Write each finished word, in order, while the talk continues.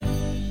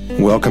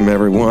Welcome,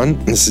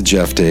 everyone. This is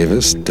Jeff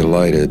Davis.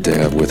 Delighted to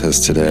have with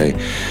us today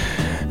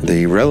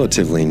the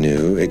relatively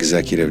new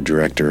Executive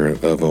Director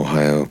of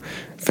Ohio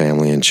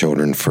Family and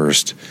Children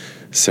First,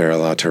 Sarah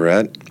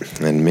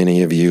LaTourette. And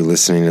many of you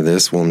listening to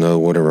this will know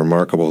what a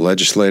remarkable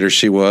legislator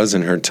she was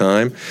in her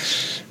time,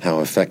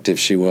 how effective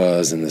she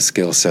was, and the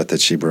skill set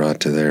that she brought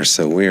to there.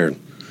 So we're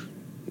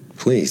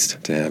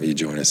pleased to have you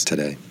join us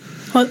today.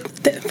 Well,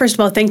 first of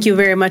all, thank you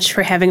very much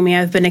for having me.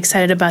 I've been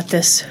excited about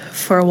this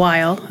for a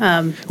while.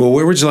 Well,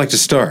 where would you like to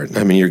start?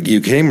 I mean, you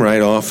came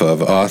right off of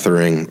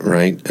authoring,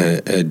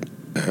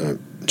 a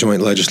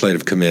joint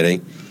legislative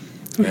committee,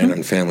 right,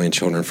 on Family and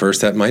Children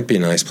First. That might be a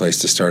nice place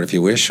to start if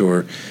you wish,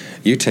 or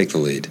you take the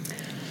lead.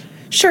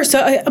 Sure.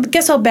 So I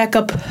guess I'll back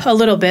up a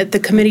little bit. The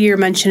committee you're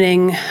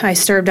mentioning, I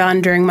served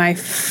on during my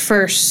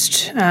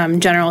first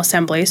General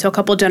Assembly. So a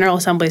couple General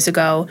Assemblies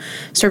ago,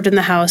 served in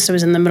the House. I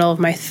was in the middle of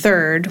my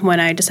third when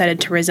I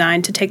decided to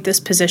resign to take this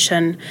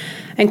position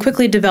and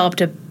quickly developed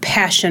a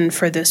passion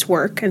for this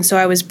work. And so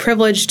I was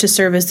privileged to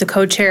serve as the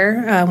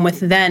co-chair with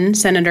then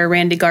Senator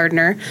Randy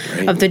Gardner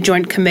of the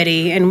Joint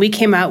Committee. And we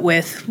came out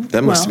with...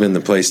 That must have been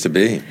the place to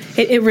be.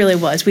 It really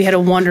was. We had a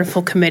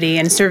wonderful committee,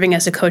 and serving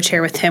as a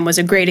co-chair with him was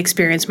a great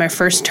experience my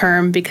first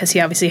term because he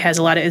obviously has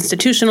a lot of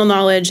institutional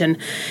knowledge, and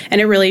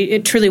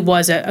it truly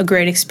was a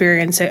great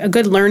experience, a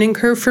good learning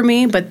curve for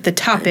me, but the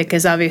topic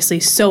is obviously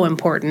so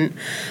important,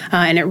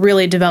 and it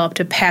really developed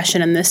a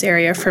passion in this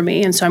area for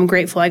me, and so I'm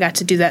grateful I got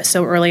to do that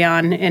so early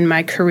on in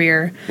my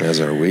career. As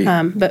are we.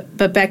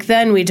 But back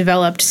then we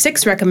developed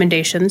 6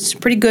 recommendations,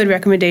 pretty good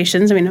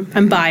recommendations. I mean,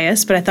 I'm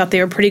biased, but I thought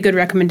they were pretty good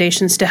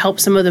recommendations to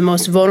help some of the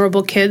most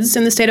vulnerable kids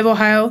in the state of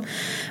Ohio,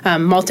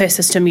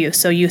 multi-system youth,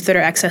 so youth that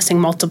are accessing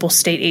multiple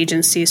state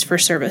agencies for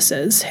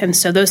services. And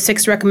so those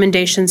 6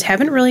 recommendations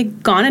haven't really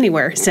gone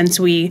anywhere since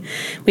we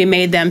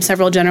made them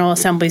several General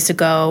Assemblies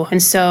ago.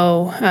 And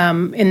so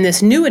in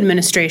this new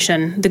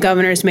administration, the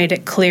governor's made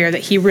it clear that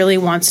he really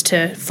wants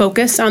to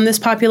focus on this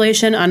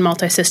population, on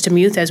multi-system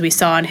youth, as we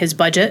saw in his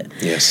budget.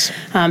 Yes.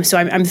 So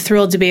I'm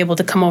thrilled to be able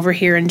to come over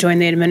here and join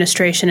the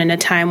administration in a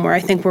time where I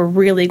think we're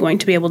really going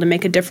to be able to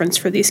make a difference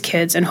for these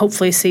kids and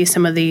hopefully see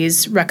some of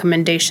these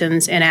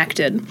recommendations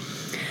enacted.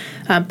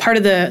 Part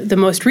of the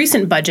most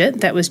recent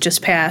budget that was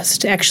just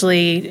passed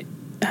actually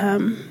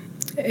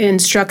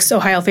instructs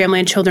Ohio Family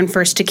and Children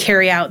First to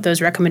carry out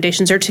those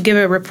recommendations or to give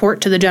a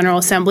report to the General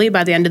Assembly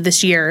by the end of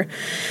this year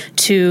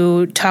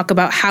to talk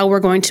about how we're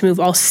going to move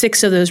all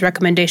 6 of those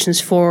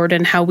recommendations forward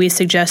and how we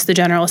suggest the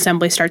General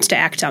Assembly starts to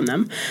act on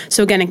them.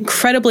 So again,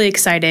 incredibly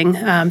exciting,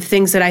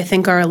 things that I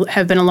think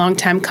have been a long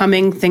time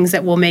coming, things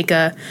that will make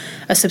a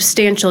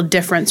substantial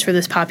difference for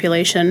this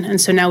population.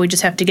 And so now we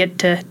just have to get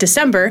to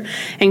December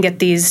and get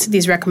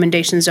these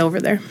recommendations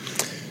over there.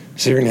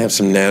 So you're going to have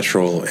some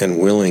natural and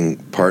willing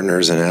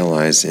partners and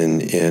allies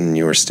in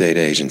your state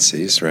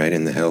agencies, right,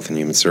 in the health and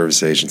human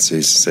service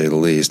agencies, to say the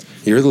least.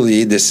 You're the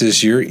lead. This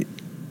is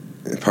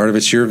part of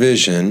it's your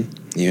vision.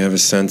 You have a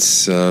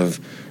sense of,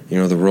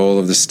 the role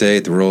of the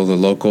state, the role of the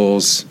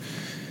locals.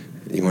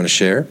 You want to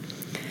share?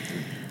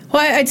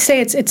 Well, I'd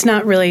say it's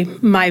not really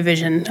my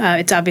vision.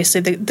 It's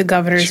obviously the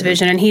governor's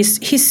vision, and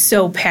he's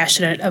so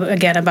passionate,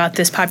 again, about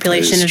this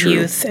population of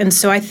youth. And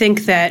so I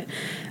think that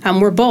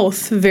we're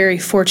both very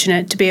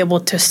fortunate to be able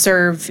to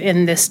serve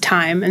in this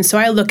time. And so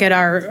I look at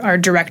our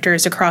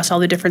directors across all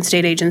the different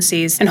state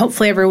agencies, and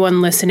hopefully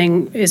everyone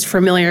listening is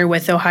familiar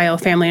with Ohio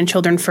Family and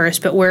Children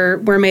First, but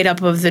we're made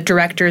up of the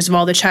directors of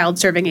all the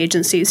child-serving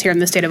agencies here in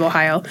the state of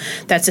Ohio.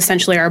 That's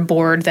essentially our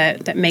board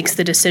that makes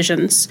the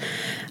decisions.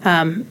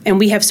 And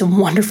we have some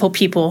wonderful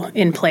people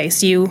in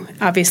place. You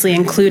obviously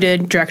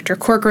included Director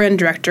Corcoran,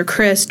 Director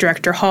Chris,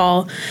 Director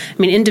Hall,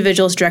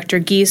 individuals, Director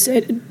Geese,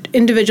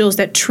 individuals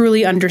that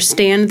truly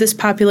understand this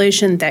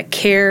population, that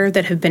care,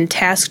 that have been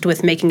tasked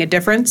with making a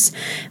difference.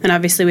 And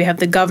obviously we have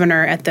the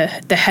governor at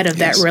the head of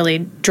that really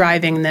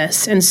driving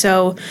this. And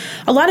so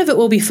a lot of it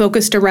will be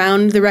focused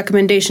around the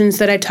recommendations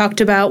that I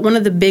talked about.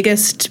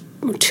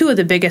 Two of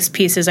the biggest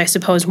pieces, I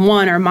suppose.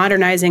 One are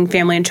modernizing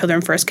Family and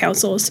Children First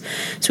councils.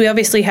 So we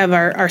obviously have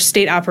our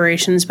state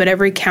operations, but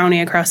every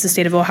county across the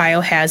state of Ohio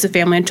has a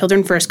Family and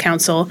Children First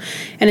council.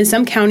 And in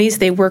some counties,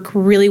 they work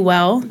really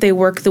well. They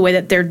work the way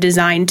that they're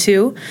designed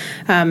to.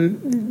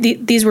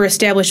 These were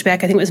established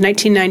back, I think it was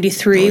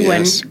 1993,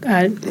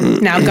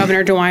 when now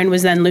Governor DeWine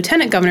was then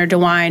Lieutenant Governor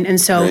DeWine.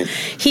 And so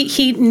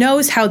he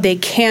knows how they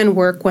can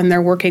work when they're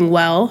working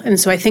well. And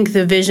so I think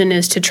the vision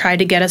is to try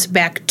to get us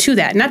back to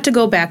that, not to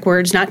go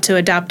backwards, not to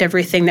adopt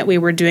everything that we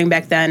were doing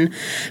back then,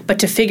 but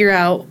to figure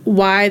out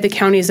why the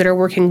counties that are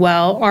working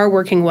well,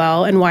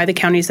 and why the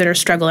counties that are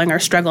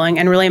struggling,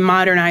 and really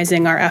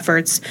modernizing our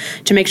efforts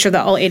to make sure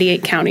that all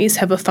 88 counties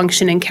have a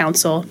functioning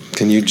council.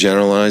 Can you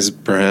generalize,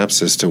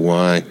 perhaps, as to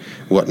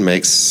what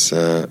makes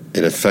it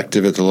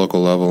effective at the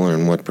local level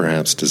and what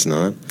perhaps does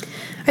not?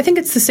 I think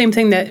it's the same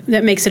thing that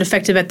makes it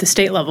effective at the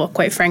state level,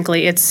 quite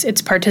frankly.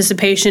 It's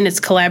participation, it's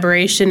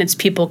collaboration, it's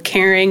people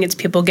caring, it's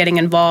people getting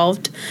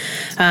involved.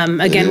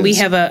 Again, we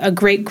have a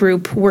great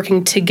group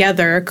working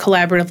together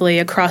collaboratively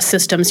across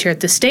systems here at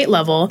the state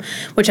level,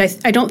 which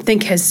I don't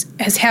think has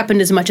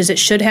happened as much as it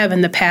should have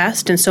in the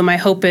past. And so my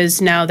hope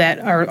is now that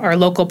our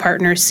local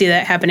partners see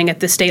that happening at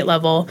the state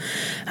level,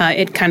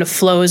 it kind of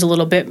flows a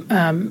little bit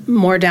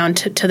more down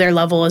to their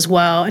level as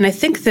well. And I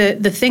think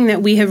the thing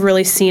that we have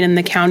really seen in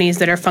the counties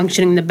that are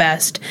functioning the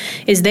best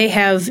is they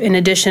have, in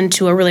addition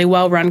to a really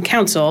well-run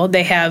council,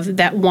 they have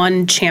that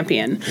one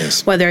champion,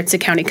 whether it's a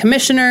county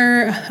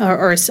commissioner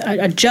or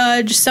a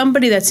judge,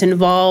 somebody that's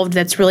involved,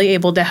 that's really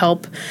able to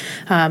help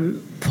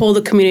pull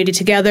the community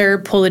together,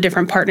 pull the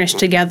different partners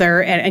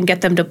together, and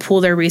get them to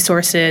pool their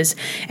resources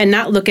and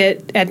not look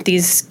at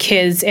these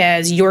kids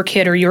as your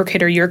kid or your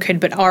kid or your kid,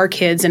 but our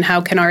kids, and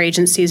how can our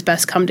agencies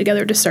best come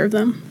together to serve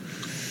them.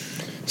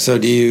 So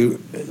do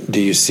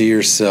you see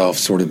yourself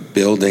sort of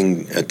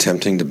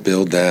attempting to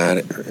build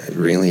that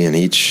really in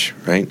each,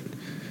 right,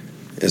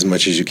 as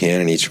much as you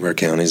can in each of our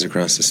counties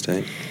across the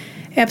state?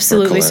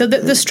 Absolutely. So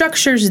the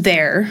structure's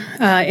there.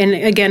 And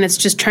again, it's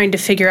just trying to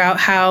figure out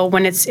how,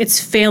 when it's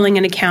failing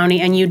in a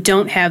county and you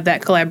don't have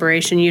that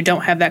collaboration, you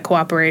don't have that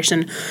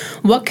cooperation,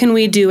 what can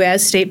we do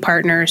as state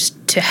partners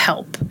to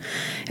help?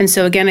 And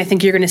so again, I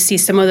think you're going to see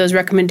some of those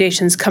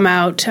recommendations come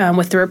out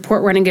with the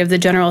report we're going to give the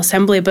General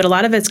Assembly, but a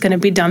lot of it's going to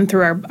be done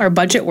through our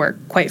budget work,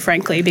 quite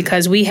frankly,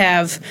 because we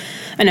have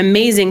an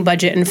amazing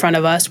budget in front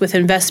of us with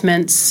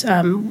investments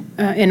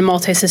in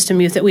multi-system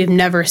youth that we've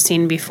never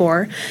seen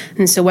before.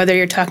 And so whether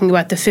you're talking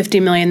about the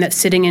 $50 million that's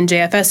sitting in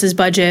JFS's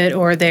budget,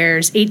 or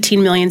there's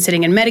 $18 million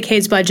sitting in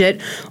Medicaid's budget,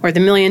 or the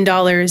 $1 million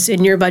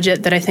in your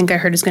budget that I think I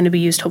heard is going to be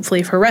used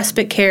hopefully for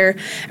respite care.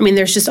 I mean,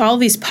 there's just all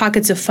these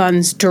pockets of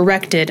funds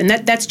directed, and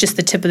that's just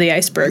the tip of the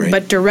iceberg, right,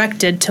 but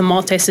directed to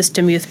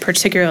multi-system youth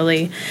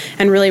particularly,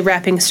 and really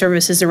wrapping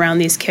services around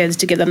these kids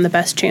to give them the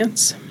best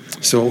chance.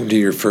 So what would be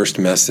your first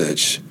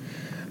message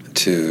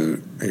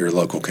to your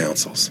local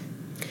councils?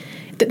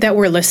 That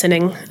we're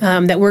listening,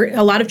 that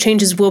a lot of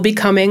changes will be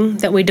coming,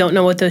 that we don't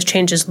know what those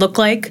changes look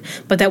like,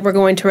 but that we're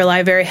going to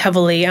rely very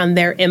heavily on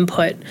their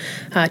input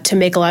to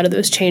make a lot of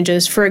those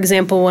changes. For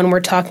example, when we're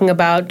talking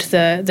about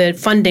the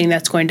funding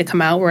that's going to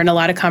come out, we're in a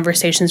lot of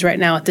conversations right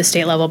now at the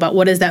state level about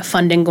what is that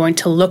funding going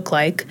to look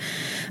like.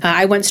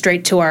 I went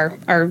straight to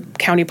our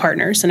county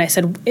partners and I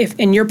said, if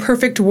in your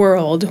perfect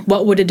world,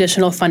 what would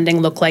additional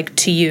funding look like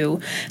to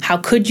you? How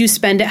could you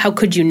spend it? How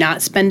could you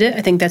not spend it?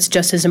 I think that's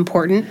just as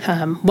important.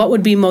 What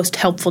would be most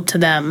helpful to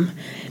them?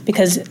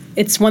 Because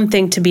it's one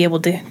thing to be able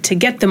to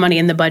get the money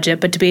in the budget,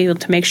 but to be able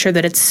to make sure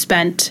that it's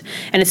spent,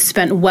 and it's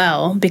spent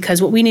well.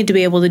 Because what we need to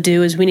be able to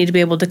do is we need to be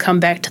able to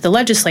come back to the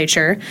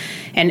legislature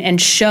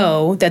and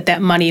show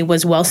that money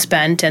was well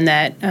spent, and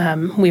that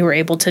we were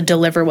able to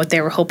deliver what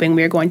they were hoping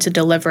we were going to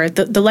deliver.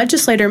 The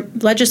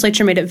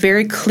legislature made it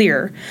very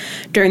clear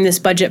during this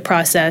budget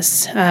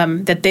process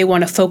that they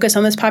want to focus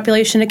on this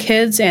population of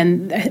kids,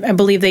 and I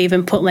believe they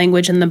even put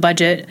language in the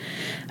budget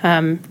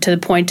to the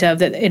point of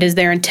that it is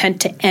their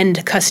intent to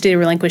end custody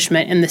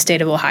relinquishment in the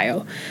state of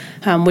Ohio,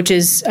 which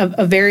is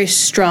a very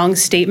strong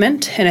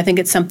statement, and I think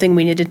it's something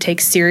we need to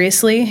take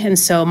seriously. And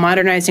so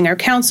modernizing our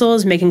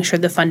councils, making sure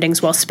the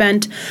funding's well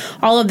spent,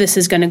 all of this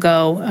is going to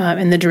go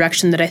in the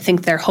direction that I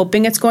think they're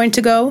hoping it's going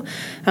to go,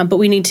 but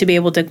we need to be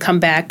able to come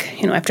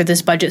back after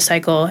this budget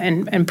cycle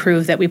and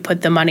prove that we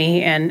put the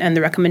money and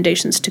the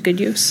recommendations to good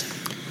use.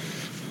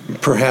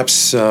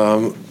 Perhaps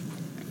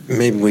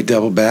maybe we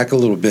double back a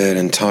little bit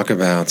and talk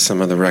about some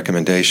of the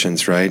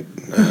recommendations, right,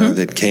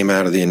 that came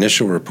out of the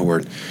initial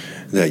report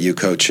that you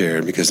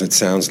co-chaired, because it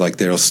sounds like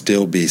they'll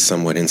still be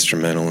somewhat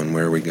instrumental in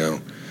where we go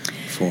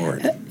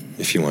forward,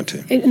 if you want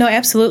to. No,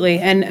 absolutely.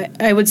 And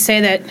I would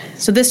say that,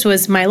 so this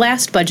was my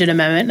last budget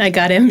amendment. I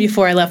got in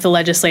before I left the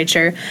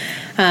legislature.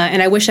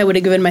 And I wish I would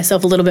have given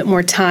myself a little bit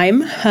more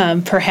time.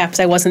 Perhaps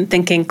I wasn't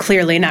thinking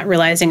clearly, not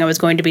realizing I was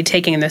going to be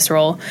taking this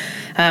role.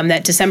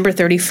 That December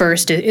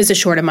 31st is a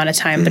short amount of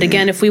time. Mm-hmm. But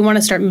again, if we want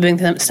to start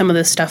moving some of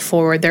this stuff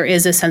forward, there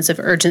is a sense of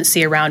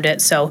urgency around it.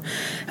 So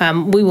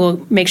we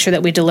will make sure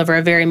that we deliver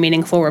a very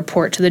meaningful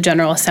report to the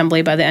General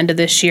Assembly by the end of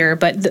this year.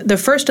 But the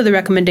first of the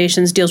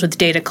recommendations deals with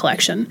data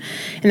collection.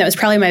 And that was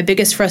probably my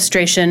biggest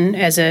frustration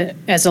as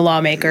a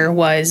lawmaker,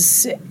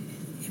 was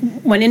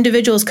when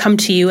individuals come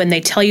to you and they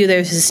tell you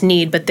there's this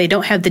need, but they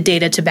don't have the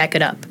data to back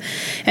it up.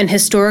 And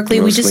historically,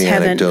 mostly we just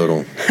haven't.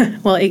 Anecdotal.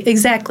 Well,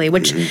 exactly,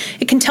 which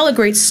it can tell a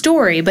great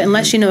story, but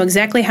unless you know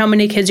exactly how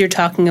many kids you're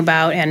talking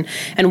about and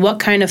what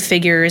kind of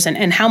figures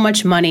and how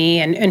much money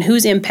and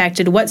who's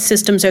impacted, what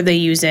systems are they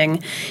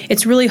using,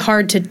 it's really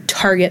hard to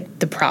target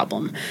the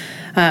problem.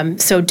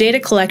 So data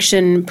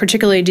collection,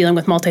 particularly dealing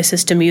with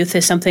multi-system youth,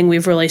 is something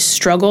we've really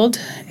struggled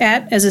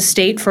at as a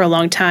state for a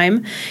long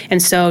time. And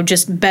so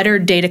just better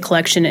data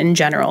collection in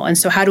general. And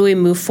so how do we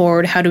move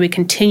forward? How do we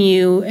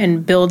continue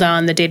and build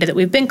on the data that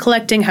we've been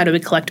collecting? How do we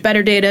collect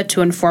better data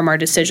to inform our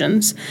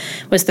decisions?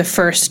 Was the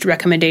first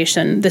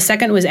recommendation. The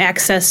second was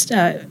access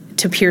to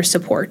to peer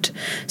support.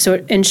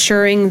 So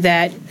ensuring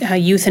that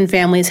youth and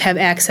families have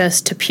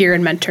access to peer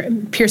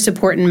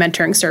support and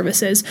mentoring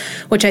services,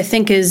 which I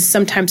think is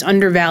sometimes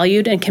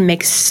undervalued and can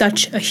make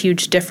such a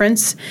huge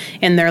difference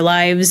in their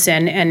lives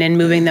and in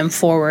moving them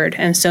forward.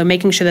 And so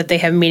making sure that they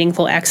have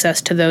meaningful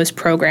access to those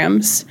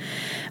programs.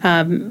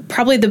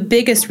 Probably the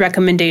biggest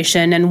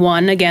recommendation, and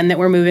one, again, that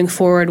we're moving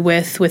forward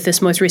with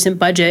this most recent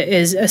budget,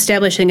 is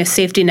establishing a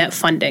safety net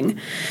funding.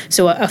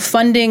 So a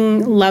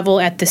funding level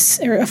at the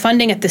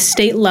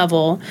state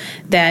level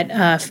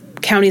that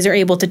counties are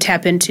able to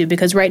tap into,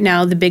 because right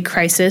now the big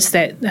crisis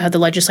that the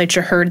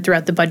legislature heard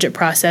throughout the budget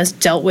process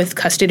dealt with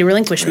custody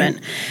relinquishment.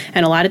 Right.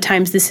 And a lot of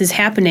times this is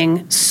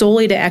happening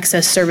solely to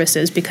access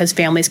services because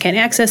families can't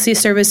access these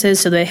services,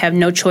 so they have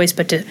no choice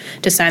but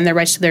to sign their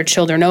rights to their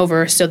children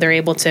over so they're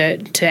able to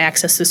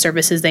access the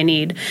services they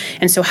need.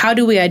 And so how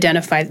do we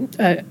identify,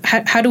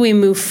 how do we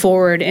move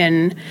forward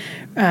in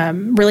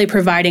really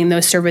providing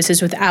those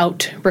services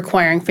without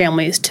requiring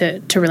families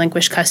to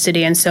relinquish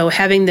custody? And so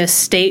having this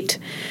state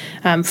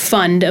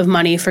fund of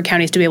money for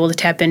counties to be able to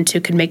tap into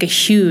could make a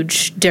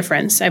huge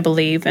difference, I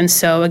believe. And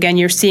so, again,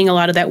 you're seeing a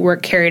lot of that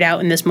work carried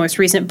out in this most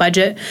recent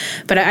budget,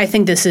 but I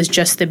think this is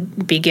just the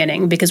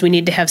beginning because we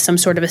need to have some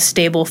sort of a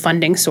stable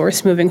funding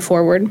source moving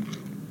forward.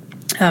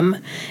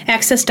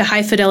 Access to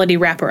high-fidelity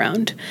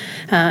wraparound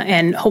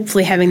and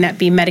hopefully having that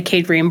be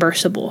Medicaid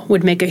reimbursable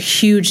would make a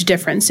huge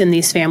difference in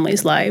these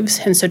families' lives.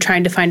 And so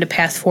trying to find a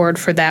path forward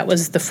for that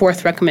was the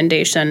fourth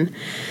recommendation.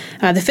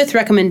 The fifth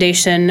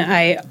recommendation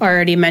I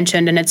already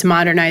mentioned, and it's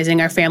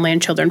modernizing our Family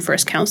and Children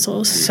First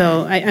councils.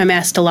 So I'm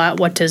asked a lot,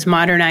 what does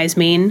modernize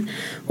mean?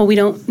 Well, we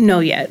don't know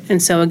yet.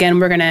 And so, again,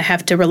 we're going to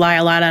have to rely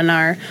a lot on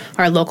our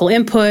local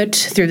input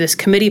through this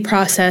committee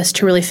process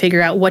to really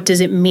figure out what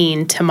does it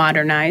mean to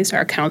modernize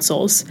our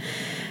councils.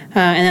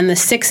 And then the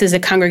sixth is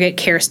a congregate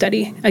care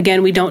study.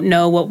 Again, we don't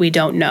know what we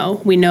don't know.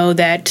 We know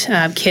that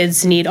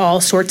kids need all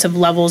sorts of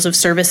levels of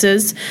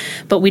services,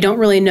 but we don't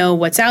really know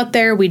what's out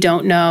there. We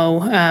don't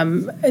know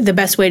the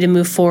best way to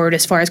move forward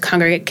as far as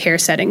congregate care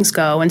settings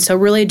go. And so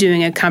really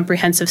doing a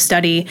comprehensive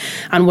study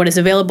on what is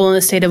available in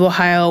the state of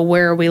Ohio,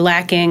 where are we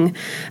lacking,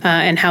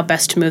 and how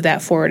best to move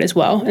that forward as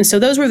well. And so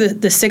those were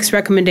the six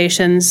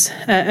recommendations.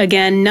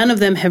 Again, none of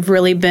them have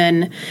really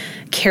been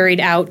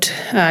carried out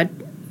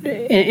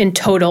in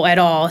total at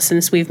all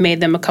since we've made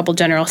them a couple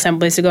General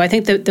Assemblies ago. I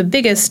think the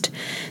biggest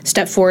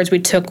step forwards we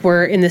took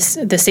were in the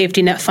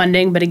safety net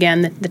funding, but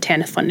again, the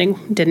TANF funding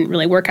didn't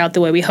really work out the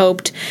way we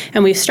hoped.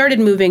 And we've started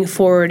moving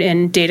forward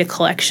in data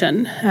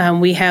collection.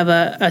 We have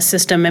a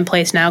system in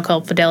place now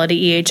called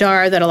Fidelity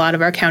EHR that a lot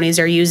of our counties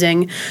are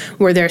using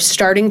where they're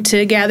starting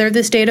to gather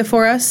this data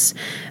for us,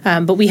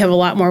 but we have a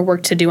lot more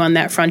work to do on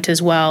that front as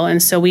well.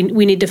 And so we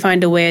need to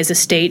find a way as a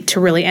state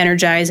to really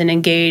energize and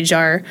engage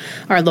our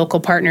local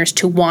partners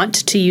to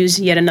want to use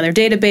yet another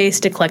database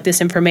to collect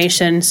this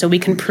information so we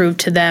can prove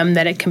to them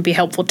that it can be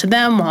helpful to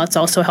them while it's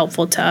also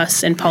helpful to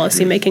us in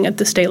policy making at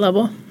the state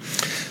level.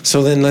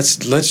 So then let's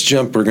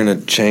jump. We're going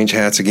to change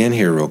hats again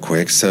here real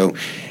quick. So,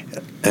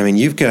 I mean,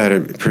 you've got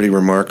a pretty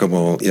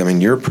remarkable,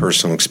 your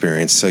personal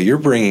experience. So you're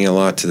bringing a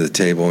lot to the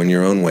table in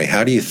your own way.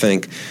 How do you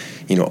think,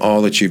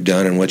 all that you've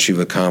done and what you've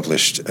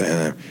accomplished,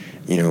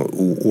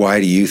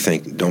 why do you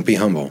think, don't be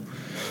humble,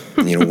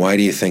 why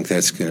do you think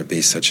that's going to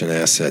be such an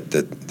asset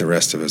that the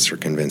rest of us are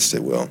convinced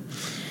it will?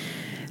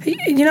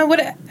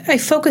 What I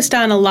focused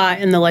on a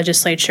lot in the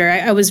legislature,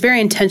 I was very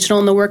intentional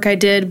in the work I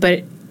did,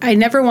 but I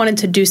never wanted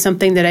to do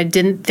something that I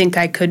didn't think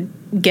I could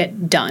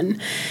get done.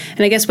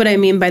 And I guess what I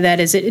mean by that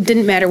is it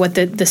didn't matter what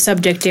the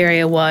subject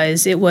area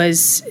was. It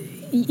was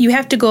you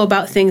have to go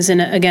about things in,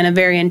 a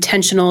very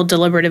intentional,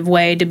 deliberative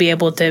way to be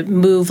able to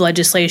move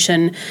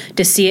legislation,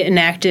 to see it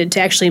enacted, to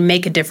actually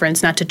make a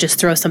difference, not to just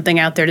throw something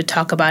out there to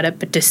talk about it,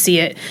 but to see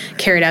it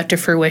carried out to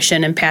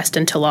fruition and passed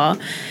into law.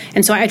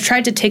 And so I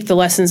tried to take the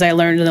lessons I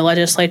learned in the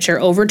legislature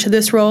over to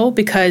this role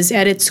because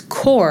at its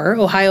core,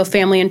 Ohio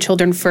Family and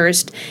Children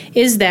First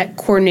is that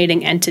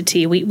coordinating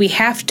entity. We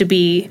have to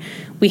be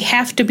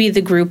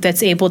the group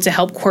that's able to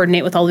help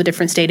coordinate with all the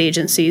different state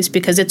agencies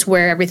because it's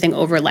where everything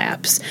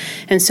overlaps.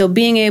 And so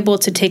being able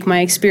to take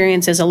my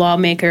experience as a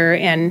lawmaker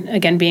and,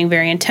 again, being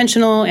very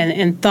intentional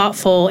and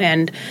thoughtful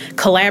and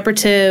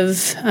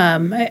collaborative,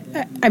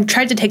 I've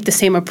tried to take the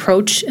same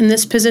approach in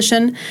this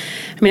position.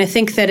 I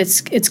think that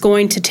it's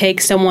going to take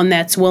someone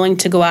that's willing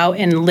to go out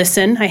and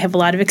listen. I have a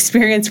lot of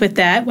experience with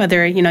that,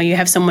 whether, you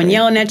have someone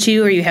yelling at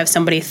you or you have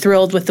somebody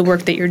thrilled with the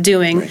work that you're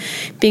doing. Right.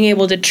 Being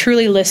able to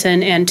truly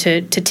listen and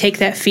to take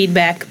that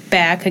feedback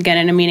back, again,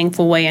 in a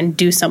meaningful way and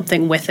do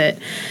something with it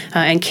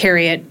and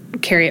carry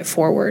it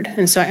forward.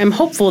 And so I'm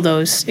hopeful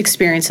those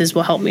experiences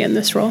will help me in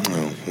this role.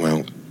 Oh,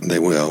 well, they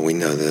will. We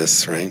know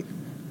this, right?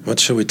 What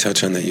should we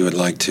touch on that you would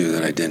like to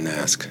that I didn't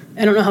ask?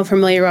 I don't know how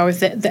familiar you are with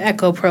the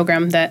ECHO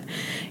program that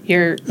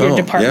your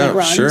department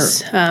runs. Sure.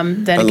 I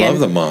love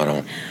the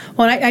model.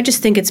 Well, I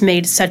just think it's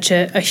made such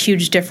a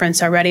huge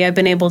difference already. I've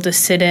been able to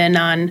sit in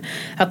on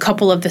a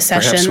couple of the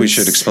sessions. Perhaps we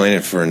should explain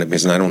it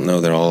because I don't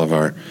know that all of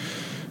our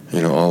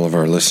all of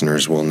our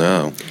listeners will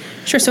know.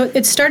 Sure. So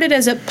it started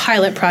as a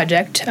pilot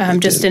project,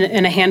 just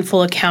in a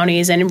handful of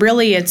counties, and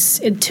really it's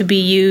to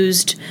be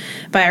used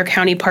by our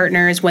county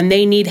partners when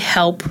they need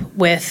help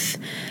with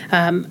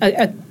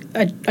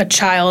a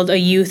child, a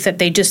youth that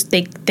they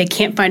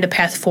can't find a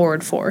path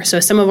forward for. So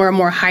some of our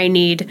more high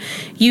need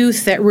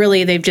youth that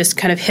really they've just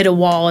kind of hit a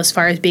wall as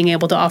far as being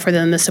able to offer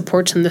them the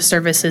supports and the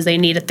services they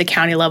need at the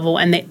county level,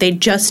 and they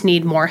just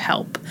need more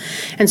help.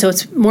 And so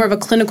it's more of a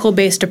clinical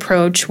based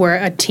approach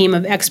where a team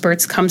of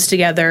experts comes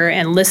together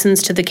and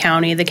listens to the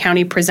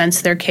county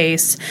presents their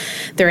case,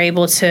 they're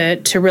able to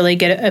really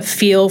get a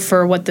feel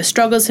for what the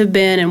struggles have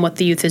been and what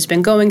the youth has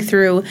been going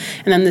through,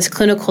 and then this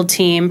clinical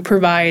team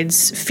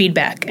provides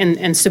feedback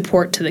and support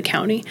to the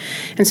county.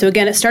 And so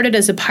again, it started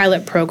as a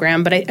pilot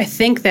program, but I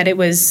think that it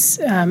was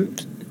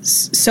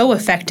so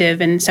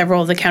effective in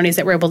several of the counties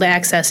that were able to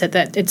access it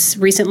that it's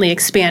recently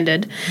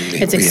expanded.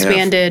 It's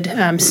expanded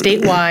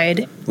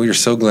statewide. We are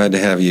so glad to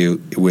have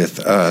you with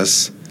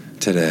us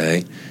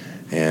today,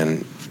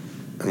 and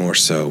more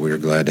so, we're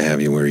glad to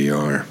have you where you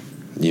are.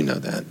 You know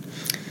that.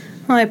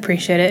 Well, I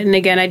appreciate it. And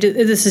again,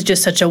 this is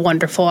just such a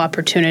wonderful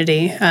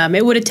opportunity.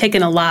 It would have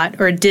taken a lot,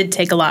 or it did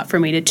take a lot for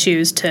me to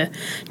choose to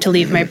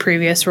leave my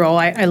previous role.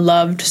 I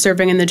loved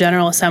serving in the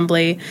General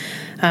Assembly.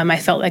 I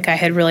felt like I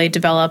had really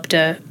developed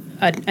a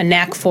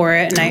knack for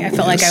it, and I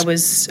felt like I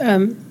was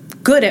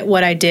good at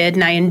what I did,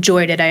 and I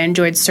enjoyed it. I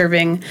enjoyed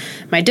serving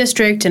my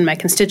district and my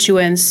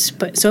constituents.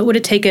 So it would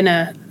have taken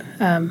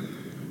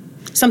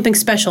something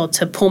special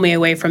to pull me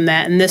away from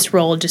that, and this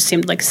role just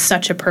seemed like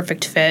such a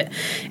perfect fit.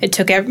 It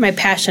took my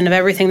passion of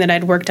everything that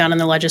I'd worked on in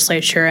the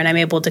legislature, and I'm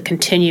able to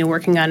continue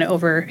working on it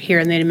over here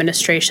in the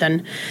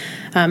administration.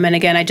 And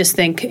again, I just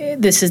think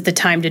this is the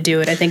time to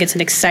do it. I think it's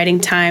an exciting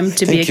time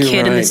to be a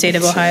kid in the state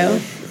of Ohio.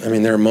 I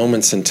mean, there are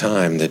moments in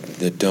time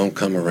that don't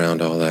come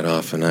around all that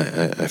often.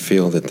 I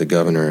feel that the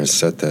governor has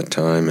set that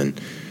time, and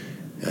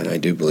I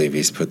do believe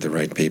he's put the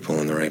right people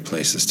in the right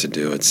places to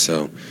do it.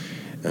 So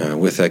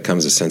with that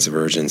comes a sense of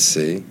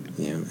urgency,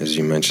 as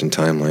you mentioned,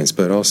 timelines,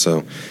 but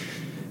also,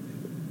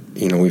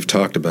 we've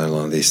talked about a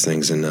lot of these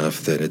things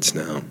enough that it's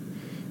now.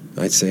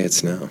 I'd say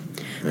it's now.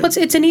 Right? Well,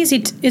 it's an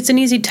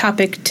easy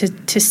topic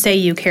to say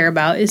you care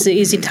about. It's an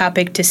easy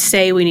topic to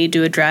say we need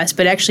to address,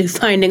 but actually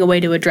finding a way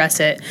to address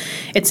it,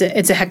 it's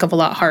a heck of a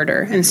lot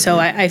harder. And so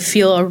I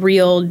feel a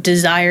real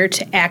desire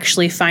to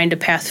actually find a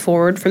path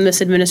forward from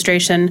this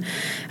administration.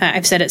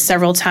 I've said it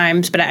several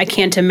times, but I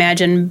can't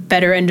imagine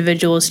better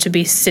individuals to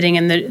be sitting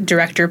in the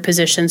director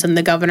positions, and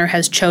the governor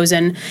has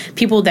chosen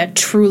people that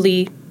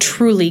truly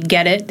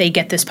get it. They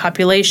get this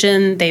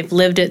population. They've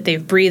lived it.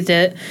 They've breathed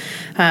it.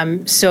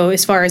 So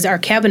as far as our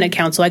cabinet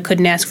council, I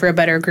couldn't ask for a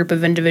better group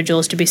of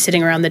individuals to be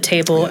sitting around the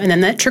table. And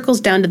then that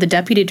trickles down to the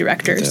deputy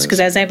directors. Because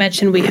as I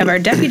mentioned, we have our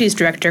deputies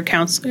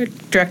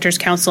directors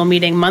council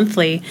meeting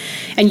monthly.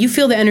 And you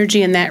feel the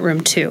energy in that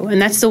room too.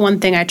 And that's the one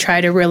thing I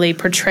try to really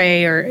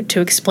portray or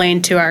to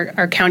explain to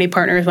our county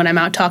partners when I'm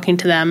out talking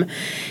to them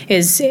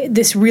is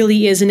this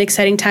really is an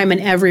exciting time,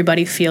 and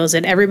everybody feels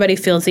it. Everybody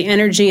feels the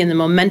energy and the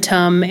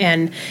momentum,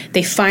 and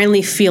they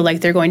finally feel like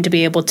they're going to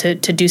be able to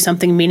do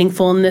something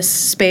meaningful in this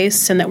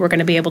space, and that we're going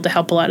to be able to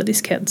help a lot of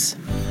these kids.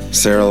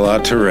 Sarah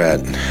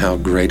LaTourette, how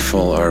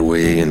grateful are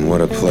we, and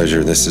what a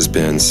pleasure this has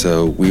been.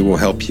 So we will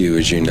help you,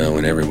 as you know,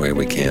 in every way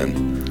we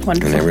can.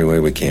 Wonderful. In every way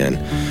we can.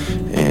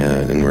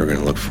 And we're going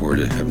to look forward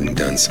to having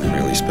done some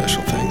really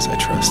special things, I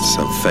trust.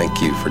 So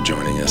thank you for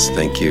joining us.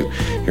 Thank you.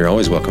 You're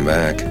always welcome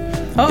back.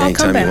 I'll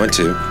come back. Anytime you want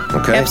to.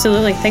 Okay?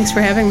 Absolutely. Thanks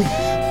for having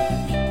me.